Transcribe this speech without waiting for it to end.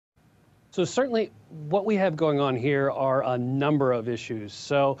So certainly what we have going on here are a number of issues.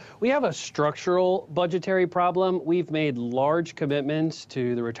 So we have a structural budgetary problem. We've made large commitments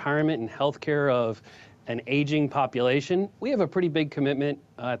to the retirement and healthcare of an aging population. We have a pretty big commitment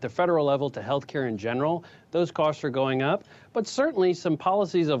at the federal level to healthcare in general. Those costs are going up, but certainly some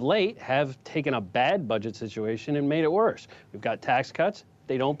policies of late have taken a bad budget situation and made it worse. We've got tax cuts.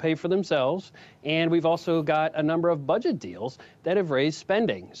 They don't pay for themselves. And we've also got a number of budget deals that have raised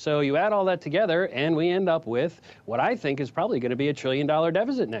spending. So you add all that together and we end up with what I think is probably going to be $1 trillion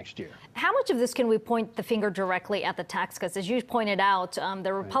deficit next year. How much of this can we point the finger directly at the tax cuts? As you pointed out,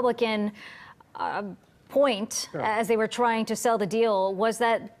 the Republican point, as they were trying to sell the deal, was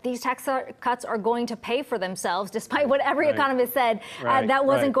that these tax cuts are going to pay for themselves, despite what every economist said. That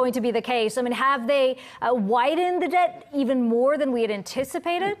wasn't going to be the case. I mean, have they widened the debt even more than we had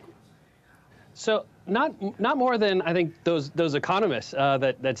anticipated? So not more than I think those economists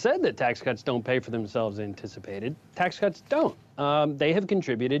that said that tax cuts don't pay for themselves anticipated. Tax cuts don't. They have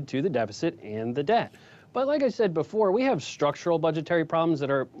contributed to the deficit and the debt. But like I said before, we have structural budgetary problems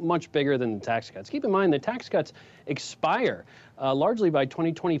that are much bigger than the tax cuts. Keep in mind, the tax cuts expire largely by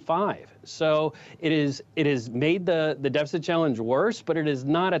 2025. So it has made the deficit challenge worse, but it is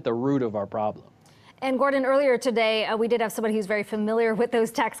not at the root of our problem. And Gordon, earlier today, we did have somebody who's very familiar with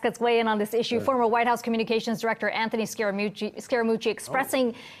those tax cuts weigh in on this issue. Sure. Former White House Communications Director Anthony Scaramucci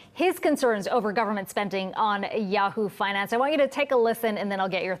expressing his concerns over government spending on Yahoo Finance. I want you to take a listen, and then I'll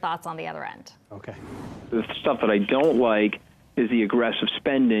get your thoughts on the other end. Okay. The stuff that I don't like is the aggressive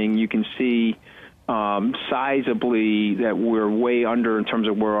spending. You can see sizably that we're way under in terms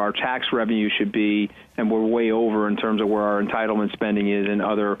of where our tax revenue should be, and we're way over in terms of where our entitlement spending is and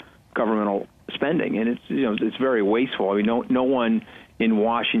other governmental spending, and it's very wasteful. I mean, no one in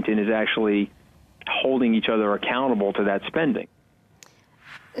Washington is actually holding each other accountable to that spending.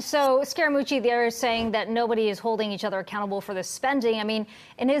 So Scaramucci there is saying that nobody is holding each other accountable for the spending. I mean,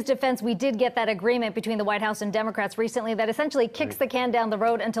 in his defense, we did get that agreement between the White House and Democrats recently that essentially kicks the can down the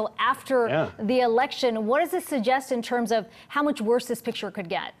road until after the election. What does this suggest in terms of how much worse this picture could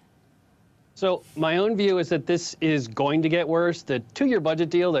get? So my own view is that this is going to get worse. The two-year budget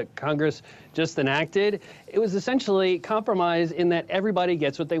deal that Congress just enacted, it was essentially compromise in that everybody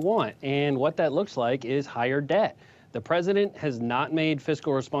gets what they want. And what that looks like is higher debt. The president has not made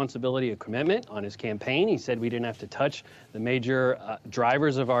fiscal responsibility a commitment on his campaign. He said we didn't have to touch the major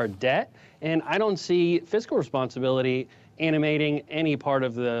drivers of our debt. And I don't see fiscal responsibility animating any part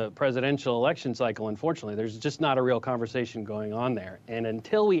of the presidential election cycle, unfortunately. There's just not a real conversation going on there. And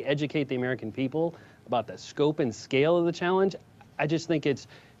until we educate the American people about the scope and scale of the challenge, I just think it's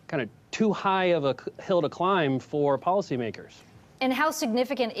kind of too high of a hill to climb for policymakers. And how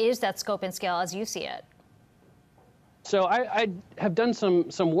significant is that scope and scale as you see it? So I have done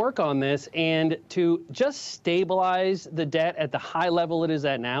some work on this, and to just stabilize the debt at the high level it is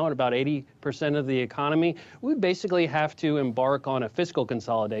at now, at about 80% of the economy, we basically have to embark on a fiscal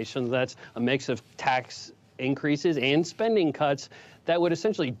consolidation. That's a mix of tax increases and spending cuts that would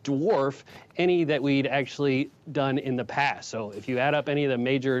essentially dwarf any that we'd actually done in the past. So if you add up any of the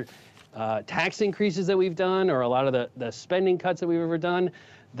major tax increases that we've done, or a lot of the spending cuts that we've ever done,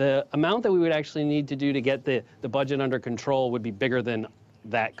 the amount that we would actually need to do to get the budget under control would be bigger than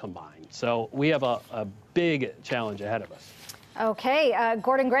that combined. So we have a big challenge ahead of us. Okay,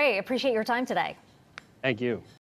 Gordon Gray, appreciate your time today. Thank you.